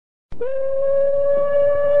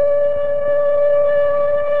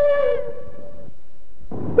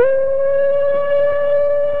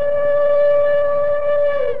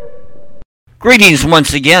Greetings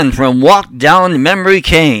once again from Walk Down Memory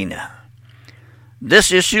Lane.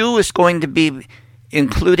 This issue is going to be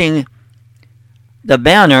including the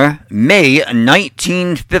banner May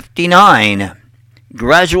 1959.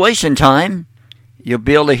 Graduation time. You'll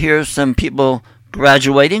be able to hear some people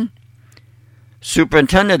graduating.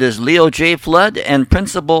 Superintendent is Leo J. Flood and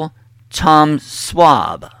Principal Tom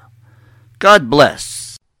Swab. God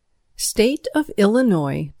bless. State of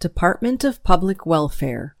Illinois Department of Public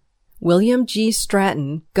Welfare. William G.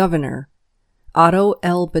 Stratton, Governor. Otto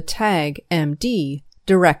L. Batag, M.D.,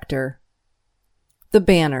 Director. The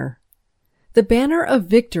Banner. The banner of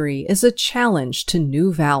victory is a challenge to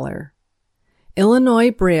new valor. Illinois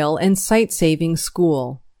Braille and Sight Saving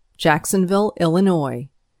School, Jacksonville, Illinois.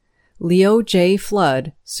 Leo J.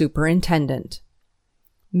 Flood, Superintendent.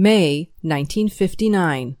 May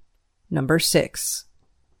 1959, Number 6.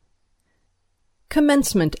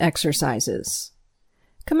 Commencement Exercises.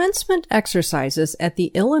 Commencement exercises at the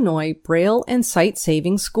Illinois Braille and Sight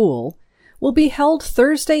Saving School will be held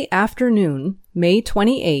Thursday afternoon, May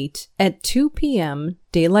 28 at 2 p.m.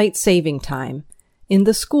 Daylight Saving Time in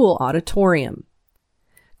the school auditorium.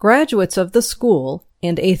 Graduates of the school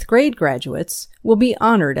and 8th grade graduates will be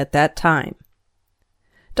honored at that time.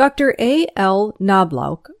 Dr. A. L.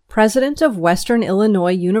 Knobloch, president of Western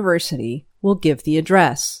Illinois University, will give the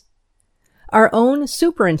address. Our own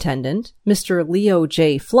superintendent, Mr. Leo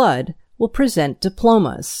J. Flood, will present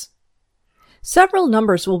diplomas. Several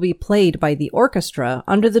numbers will be played by the orchestra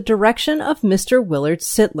under the direction of Mr. Willard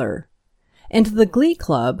Sittler, and the Glee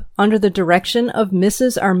Club, under the direction of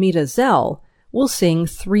Mrs. Armida Zell, will sing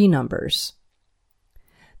 3 numbers.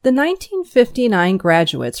 The 1959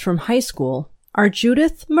 graduates from high school are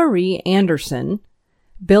Judith Marie Anderson,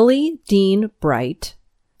 Billy Dean Bright,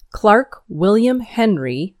 Clark William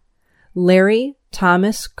Henry, Larry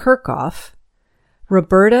Thomas Kirchhoff,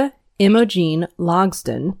 Roberta Imogen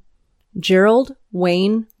Logsdon, Gerald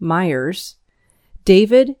Wayne Myers,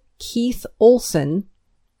 David Keith Olson,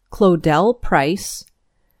 Claudel Price,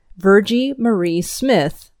 Virgie Marie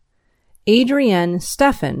Smith, Adrienne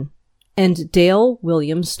Steffen, and Dale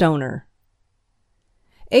William Stoner.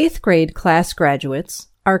 8th grade class graduates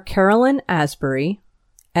are Carolyn Asbury,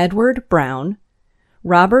 Edward Brown,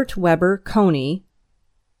 Robert Weber Coney,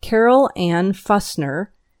 Carol Ann Fussner,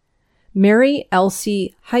 Mary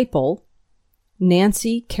Elsie Heipel,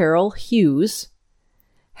 Nancy Carol Hughes,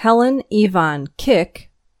 Helen Yvonne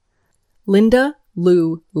Kick, Linda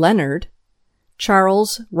Lou Leonard,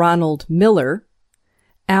 Charles Ronald Miller,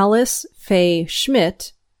 Alice Faye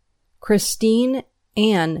Schmidt, Christine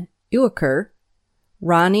Ann Uecker,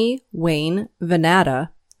 Ronnie Wayne Venata,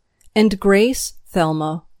 and Grace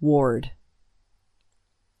Thelma Ward.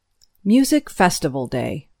 Music Festival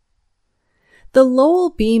Day. The Lowell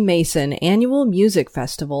B. Mason Annual Music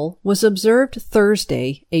Festival was observed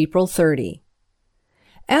Thursday, April 30.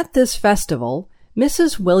 At this festival,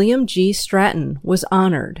 Mrs. William G. Stratton was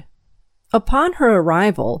honored. Upon her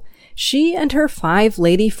arrival, she and her 5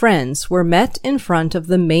 lady friends were met in front of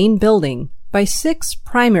the main building by 6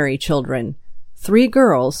 primary children, 3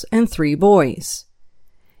 girls and 3 boys.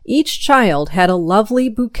 Each child had a lovely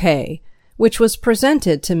bouquet, which was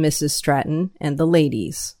presented to Mrs. Stratton and the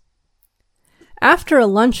ladies. After a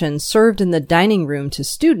luncheon served in the dining room to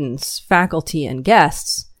students, faculty, and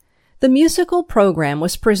guests, the musical program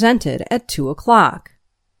was presented at 2 o'clock.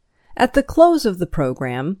 At the close of the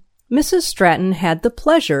program, Mrs. Stratton had the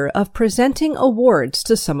pleasure of presenting awards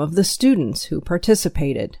to some of the students who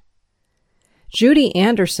participated. Judy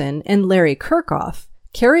Anderson and Larry Kirchhoff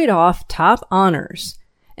carried off top honors,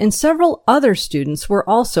 and several other students were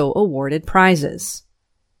also awarded prizes.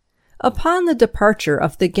 Upon the departure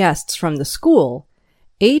of the guests from the school,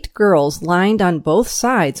 8 girls lined on both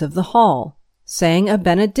sides of the hall, sang a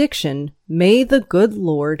benediction, "May the good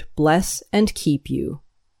Lord bless and keep you."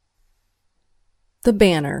 The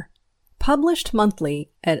Banner, published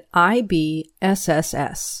monthly at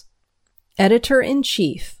IBSSS.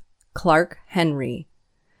 Editor-in-Chief, Clark Henry.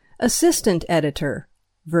 Assistant Editor,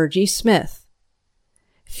 Virgie Smith.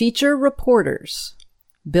 Feature Reporters,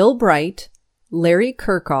 Bill Bright, Larry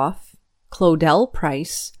Kirchhoff, Claudel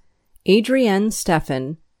Price, Adrienne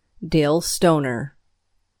Steffen, Dale Stoner.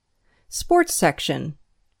 Sports Section,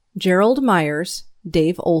 Gerald Myers,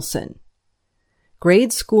 Dave Olson.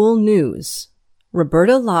 Grade School News,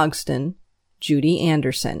 Roberta Logsdon, Judy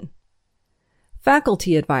Anderson.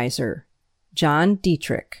 Faculty Advisor, John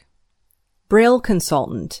Dietrich. Braille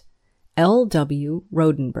Consultant, L.W.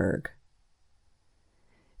 Rodenberg.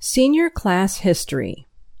 Senior Class History.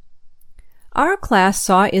 Our class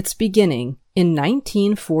saw its beginning in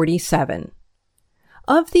 1947.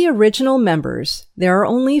 Of the original members, there are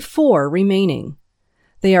only 4 remaining.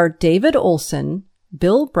 They are David Olson,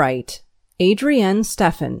 Bill Bright, Adrienne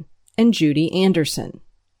Steffen, and Judy Anderson.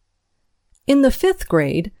 In the 5th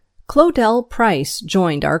grade, Claudel Price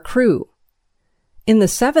joined our crew. In the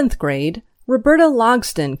 7th grade, Roberta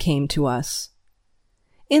Logston came to us.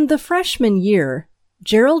 In the freshman year,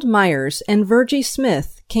 Gerald Myers and Virgie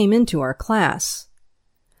Smith came into our class.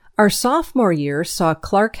 Our sophomore year saw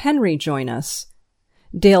Clark Henry join us.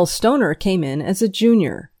 Dale Stoner came in as a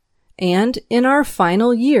junior. And in our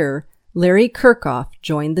final year, Larry Kirchhoff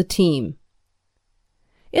joined the team.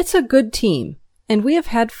 It's a good team, and we have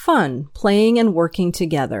had fun playing and working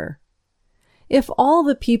together. If all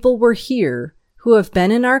the people were here who have been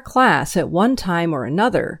in our class at one time or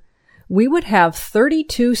another, we would have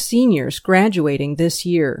 32 seniors graduating this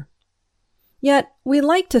year. Yet, we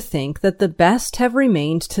like to think that the best have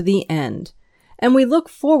remained to the end, and we look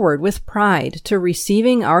forward with pride to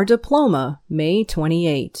receiving our diploma May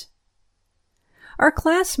 28. Our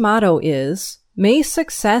class motto is, "May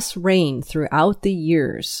success reign throughout the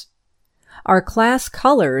years." Our class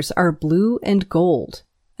colors are blue and gold,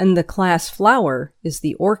 and the class flower is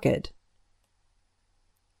the orchid.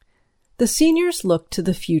 The seniors look to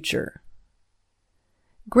the future.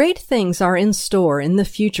 Great things are in store in the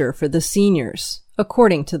future for the seniors,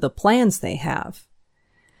 according to the plans they have.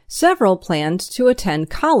 Several planned to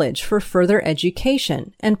attend college for further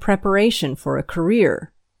education and preparation for a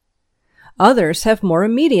career. Others have more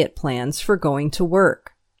immediate plans for going to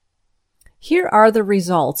work. Here are the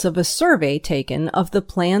results of a survey taken of the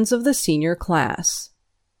plans of the senior class.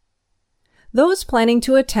 Those planning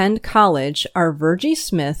to attend college are Virgie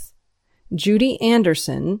Smith, Judy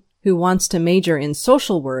Anderson, who wants to major in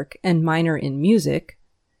social work and minor in music,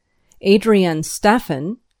 Adrienne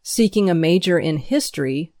Steffen, seeking a major in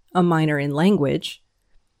history, a minor in language,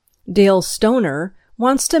 Dale Stoner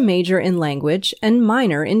wants to major in language and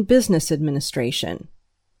minor in business administration,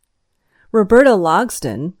 Roberta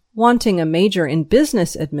Logston, wanting a major in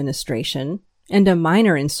business administration and a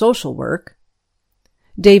minor in social work,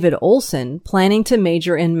 David Olson planning to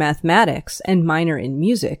major in mathematics and minor in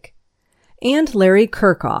music, and Larry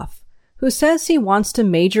Kirchhoff, who says he wants to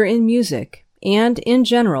major in music and, in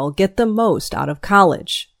general, get the most out of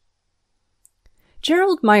college.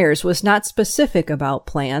 Gerald Myers was not specific about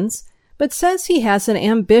plans, but says he has an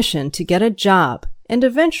ambition to get a job and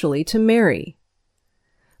eventually to marry.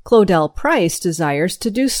 Claudel Price desires to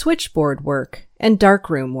do switchboard work and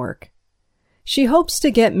darkroom work. She hopes to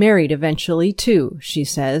get married eventually, too, she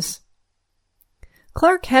says.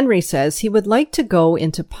 Clark Henry says he would like to go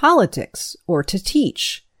into politics or to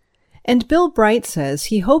teach. And Bill Bright says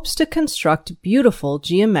he hopes to construct beautiful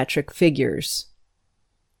geometric figures.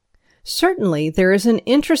 Certainly, there is an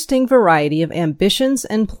interesting variety of ambitions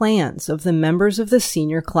and plans of the members of the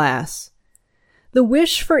senior class. The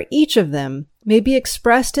wish for each of them may be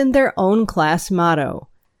expressed in their own class motto,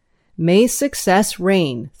 "May success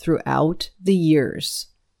reign throughout the years."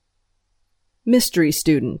 Mystery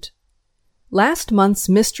Student. Last month's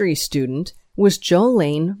mystery student was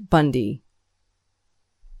Jolene Bundy.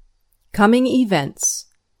 Coming events.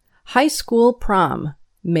 High school prom,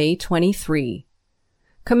 May 23.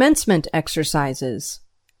 Commencement exercises,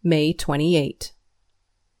 May 28.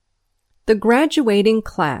 The graduating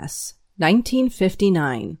class,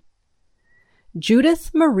 1959.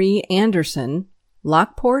 Judith Marie Anderson,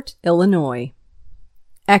 Lockport, Illinois.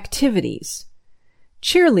 Activities.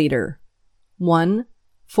 Cheerleader,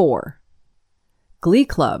 1-4. Glee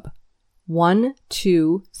Club,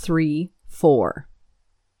 1-2-3-4.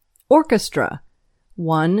 Orchestra,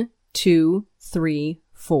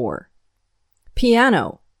 1-2-3-4.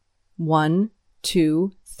 Piano,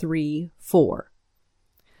 1-2-3-4.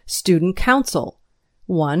 Student Council,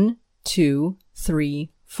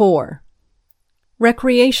 1-2-3-4.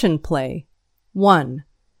 Recreation Play, 1.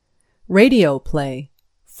 Radio Play,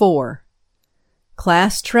 4.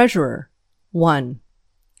 Class Treasurer, 1.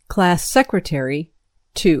 Class Secretary,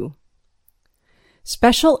 2.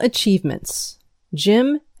 Special Achievements,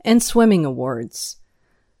 Gym and Swimming Awards,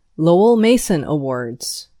 Lowell Mason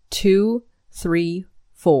Awards, 2, 3,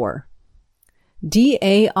 4.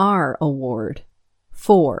 DAR Award,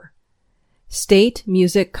 4. State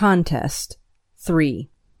Music Contest, 3.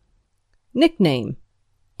 Nickname,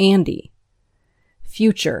 Andy.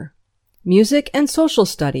 Future, Music and Social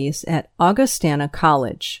Studies at Augustana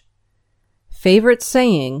College. Favorite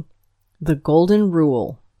saying, the Golden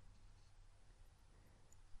Rule.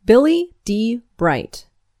 Billy D. Bright,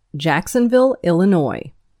 Jacksonville,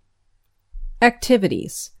 Illinois.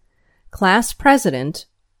 Activities: Class President,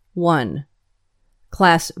 1.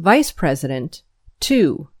 Class Vice President,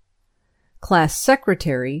 2. Class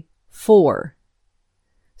Secretary, 4.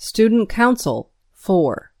 Student Council,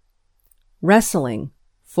 4. Wrestling,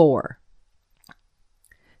 4.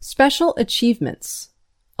 Special Achievements: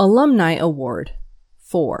 Alumni Award,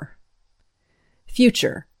 4.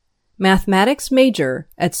 Future: Mathematics major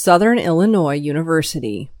at Southern Illinois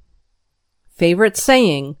University. Favorite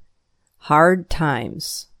saying: hard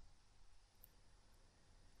times.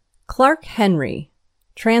 Clark Henry,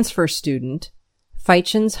 transfer student,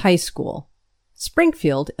 Feichens High School,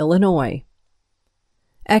 Springfield, Illinois.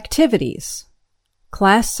 Activities: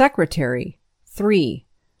 Class Secretary, 3.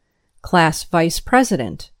 Class Vice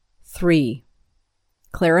President, 3.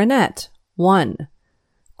 Clarinet, 1.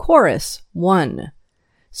 Chorus, 1.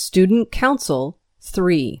 Student Council,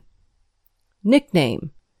 3.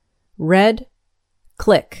 Nickname: Red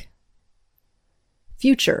Click.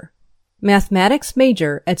 Future: Mathematics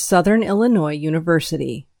major at Southern Illinois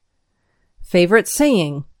University. Favorite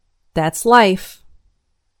saying: that's life.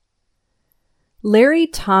 Larry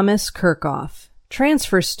Thomas Kirchhoff,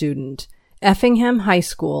 transfer student, Effingham High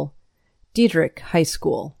School, Diedrich High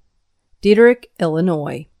School, Diedrich,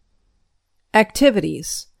 Illinois.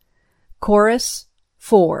 Activities: Chorus,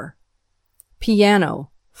 4. Piano,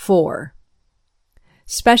 4.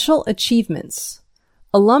 Special Achievements: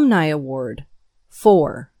 Alumni Award,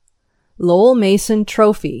 4. Lowell Mason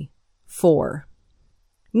Trophy, 4.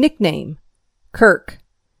 Nickname: Kirk.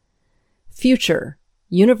 Future: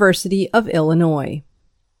 University of Illinois.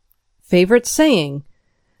 Favorite saying: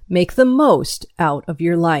 make the most out of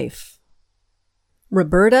your life.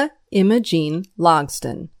 Roberta Imogene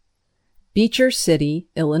Logston, Beecher City,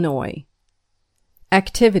 Illinois.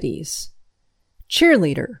 Activities: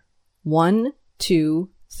 Cheerleader, 1, 2,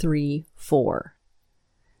 3, 4.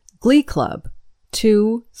 Glee Club,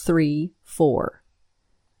 2, 3, 4.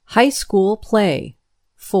 High School Play,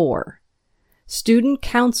 4. Student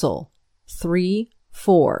Council, 3,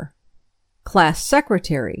 4. Class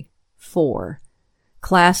Secretary, 4.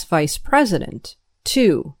 Class Vice President,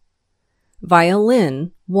 2.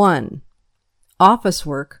 Violin, 1. Office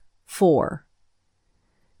Work, 4.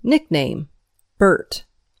 Nickname: Bert.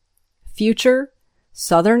 Future: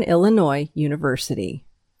 Southern Illinois University.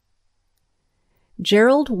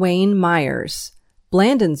 Gerald Wayne Myers,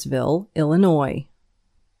 Blandonsville, Illinois.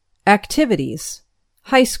 Activities: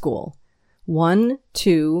 High School, 1,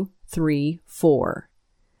 2, 3, 4.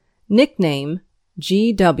 Nickname: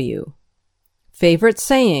 GW. Favorite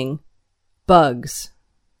saying: bugs.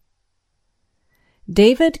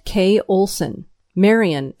 David K. Olson,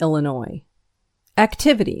 Marion, Illinois.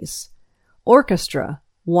 Activities: Orchestra,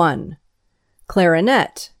 1.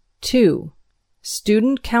 Clarinet, 2.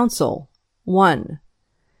 Student Council, 1.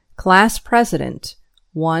 Class President,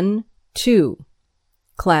 1, 2.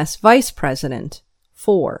 Class Vice President,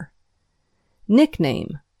 4.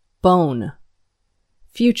 Nickname: Bone.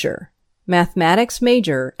 Future: Mathematics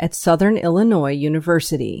major at Southern Illinois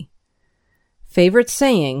University. Favorite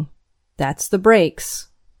saying: that's the breaks.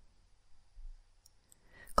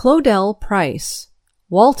 Claudel Price,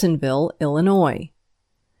 Waltonville, Illinois.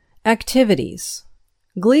 Activities: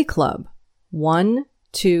 Glee Club, 1,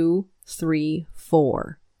 2, 3,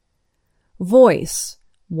 4. Voice,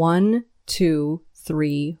 1, 2,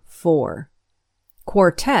 3, 4.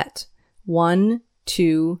 Quartet, 1,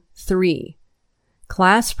 2, 3.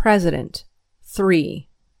 Class President, 3.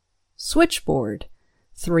 Switchboard,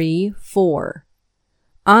 3, 4.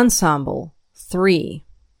 Ensemble, 3.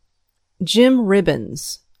 Jim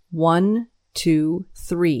Ribbons, 1, 2,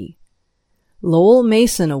 3. Lowell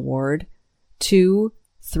Mason Award, 2,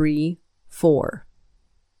 3, 4.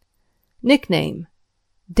 Nickname: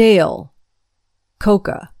 Dale.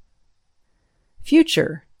 Coca.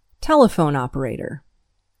 Future: telephone operator.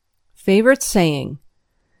 Favorite saying: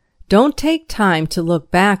 don't take time to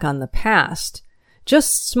look back on the past.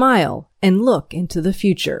 Just smile and look into the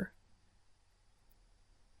future.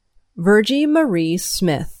 Virgie Marie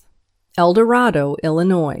Smith, El Dorado,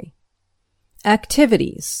 Illinois.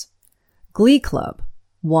 Activities: Glee Club,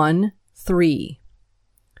 1, 3.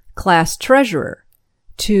 Class Treasurer,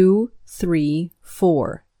 2, 3,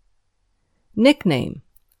 4. Nickname: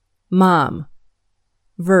 Mom.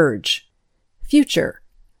 Verge. Future: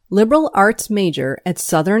 Liberal arts major at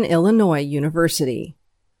Southern Illinois University.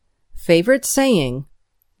 Favorite saying: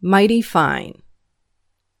 mighty fine.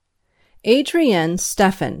 Adrienne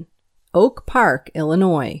Steffen, Oak Park,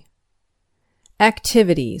 Illinois.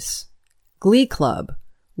 Activities: Glee Club,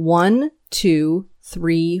 1, 2,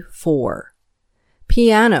 3, 4.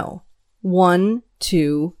 Piano, 1,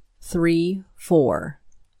 2, 3, 4.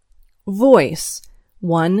 Voice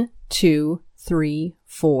 1, 2, 3,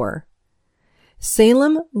 4.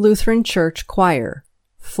 Salem Lutheran Church Choir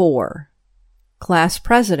 4. Class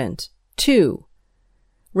President 2.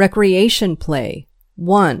 Recreation Play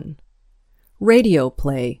 1. Radio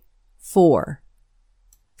Play 4.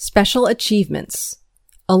 Special Achievements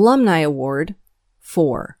Alumni Award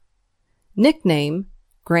 4. Nickname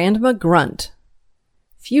Grandma Grunt.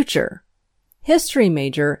 Future History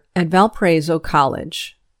major at Valparaiso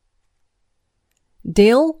College.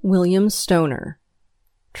 Dale Williams Stoner.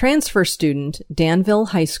 Transfer student, Danville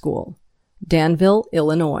High School, Danville,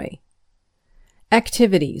 Illinois.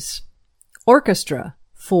 Activities: Orchestra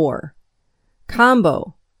 4.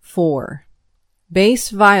 Combo 4.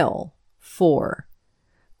 Bass viol 4.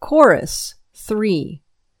 Chorus 3.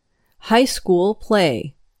 High school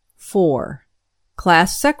play 4.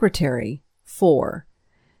 Class secretary 4.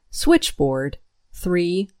 Switchboard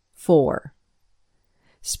 3, 4.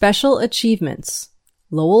 Special achievements: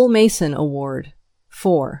 Lowell Mason Award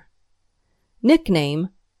 4. Nickname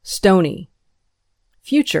Stony.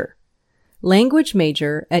 Future language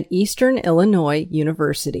major at Eastern Illinois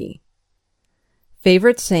University.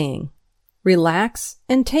 Favorite saying: relax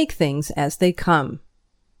and take things as they come.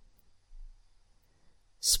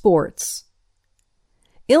 Sports.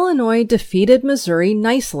 Illinois defeated Missouri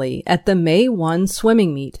nicely at the May 1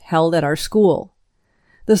 swimming meet held at our school.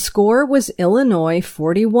 The score was Illinois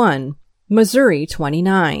 41, Missouri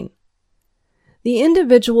 29. The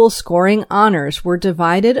individual scoring honors were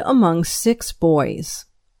divided among 6 boys.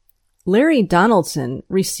 Larry Donaldson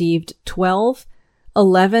received 12,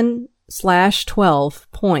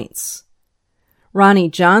 11/12 points. Ronnie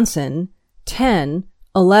Johnson, 10,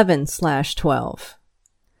 11/12.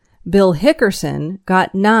 Bill Hickerson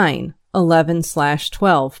got 9,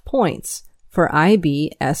 11/12 points for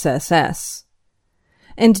IBSSS.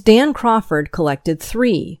 And Dan Crawford collected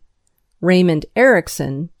 3, Raymond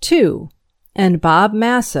Erickson 2, and Bob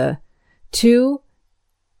Massa 2,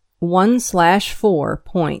 1/4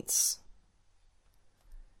 points.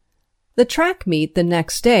 The track meet the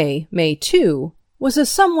next day, May 2, was a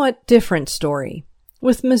somewhat different story,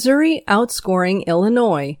 with Missouri outscoring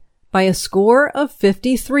Illinois by a score of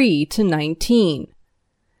 53-19.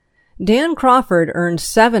 Dan Crawford earned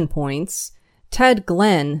 7 points, Ted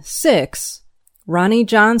Glenn 6, Ronnie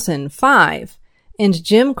Johnson 5, and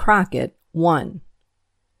Jim Crockett 1.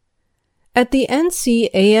 At the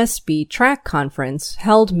NCASB track conference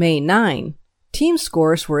held May 9, team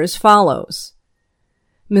scores were as follows: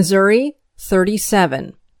 Missouri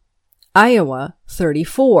 37, Iowa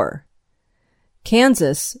 34,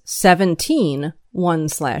 Kansas 17,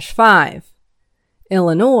 1/5,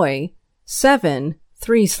 Illinois 7,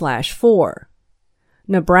 3/4,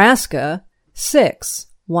 Nebraska 6,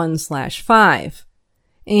 1/5,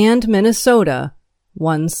 and Minnesota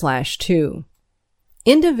 1/2.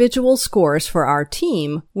 Individual scores for our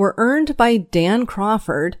team were earned by Dan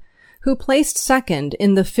Crawford, who placed second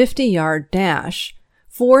in the 50-yard dash,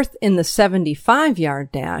 fourth in the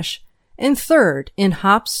 75-yard dash, and third in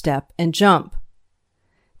hop, step, and jump.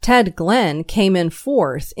 Ted Glenn came in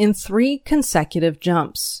fourth in 3 consecutive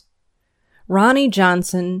jumps. Ronnie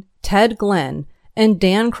Johnson, Ted Glenn, and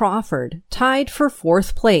Dan Crawford tied for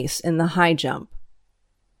 4th place in the high jump.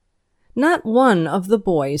 Not one of the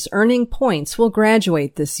boys earning points will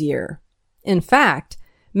graduate this year. In fact,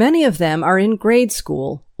 many of them are in grade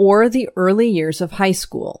school or the early years of high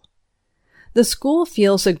school. The school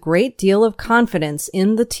feels a great deal of confidence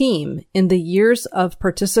in the team in the years of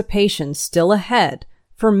participation still ahead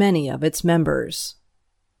for many of its members.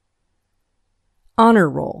 Honor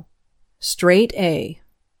Roll. Straight A,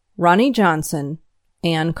 Ronnie Johnson,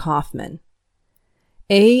 Ann Kaufman.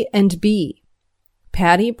 A and B,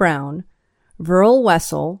 Patty Brown, Verl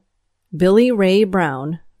Wessel, Billy Ray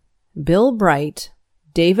Brown, Bill Bright,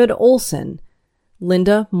 David Olson,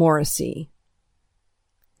 Linda Morrissey.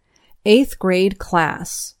 8th grade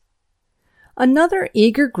class. Another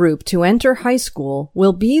eager group to enter high school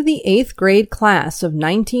will be the 8th grade class of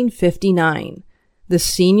 1959, the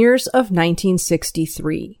seniors of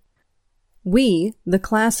 1963. We, the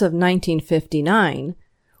class of 1959,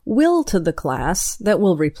 will to the class that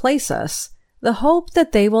will replace us the hope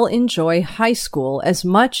that they will enjoy high school as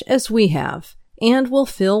much as we have and will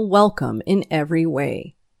feel welcome in every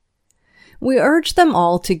way. We urge them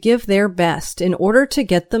all to give their best in order to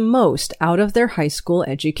get the most out of their high school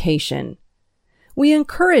education. We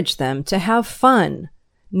encourage them to have fun,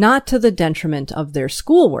 not to the detriment of their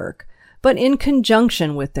schoolwork, but in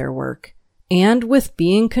conjunction with their work, and with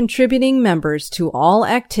being contributing members to all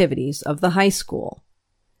activities of the high school.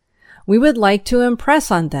 We would like to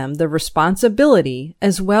impress on them the responsibility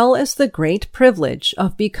as well as the great privilege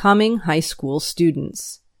of becoming high school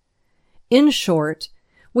students. In short,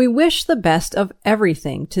 we wish the best of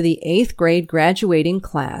everything to the 8th grade graduating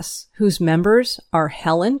class, whose members are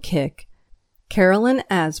Helen Kick, Carolyn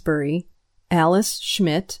Asbury, Alice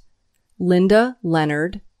Schmidt, Linda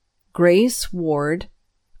Leonard, Grace Ward,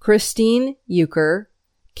 Christine Euchre,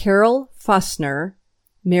 Carol Fussner,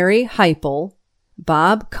 Mary Heipel,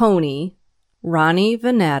 Bob Coney, Ronnie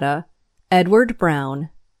Venata, Edward Brown,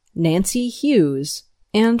 Nancy Hughes,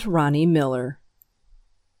 and Ronnie Miller.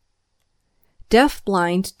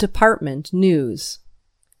 Deafblind Department News.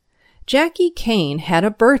 Jackie Kane had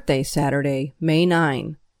a birthday Saturday, May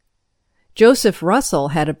 9. Joseph Russell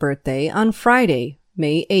had a birthday on Friday,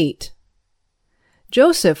 May 8.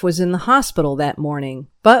 Joseph was in the hospital that morning,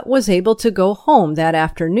 but was able to go home that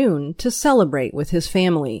afternoon to celebrate with his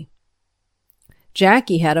family.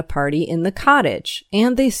 Jackie had a party in the cottage,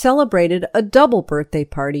 and they celebrated a double birthday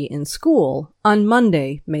party in school on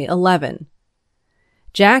Monday, May 11.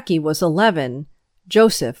 Jackie was 11,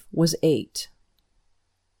 Joseph was 8.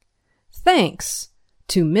 Thanks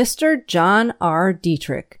to Mr. John R.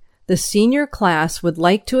 Dietrich. The senior class would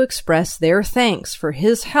like to express their thanks for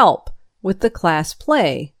his help with the class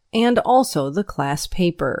play and also the class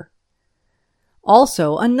paper.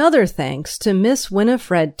 Also, another thanks to Miss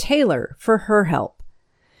Winifred Taylor for her help.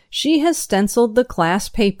 She has stenciled the class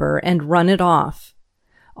paper and run it off.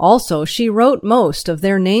 Also, she wrote most of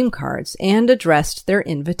their name cards and addressed their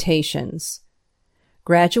invitations.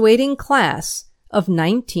 Graduating class of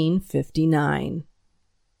 1959.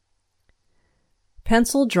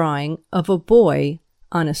 Pencil drawing of a boy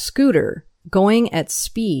on a scooter going at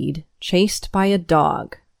speed chased by a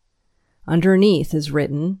dog. Underneath is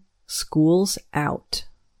written, "School's out."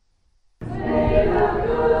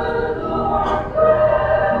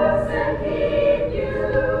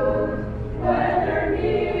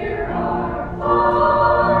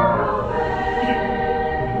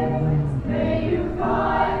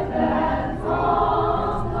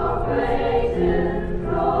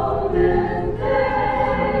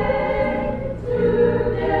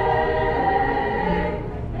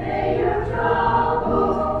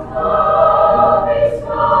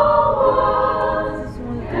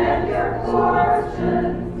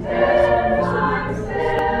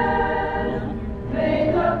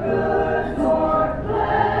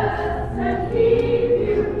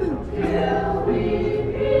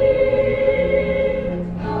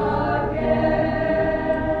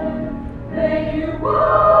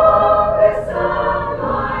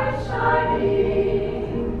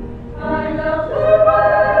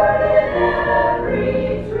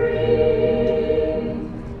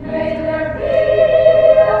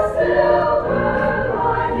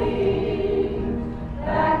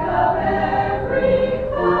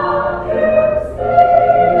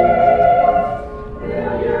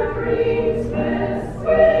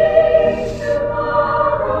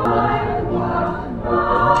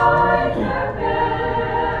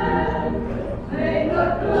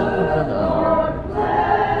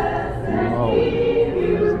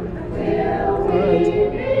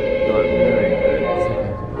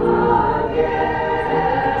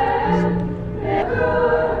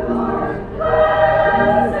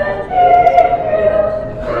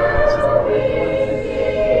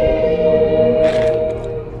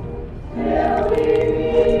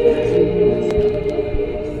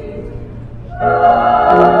 Oh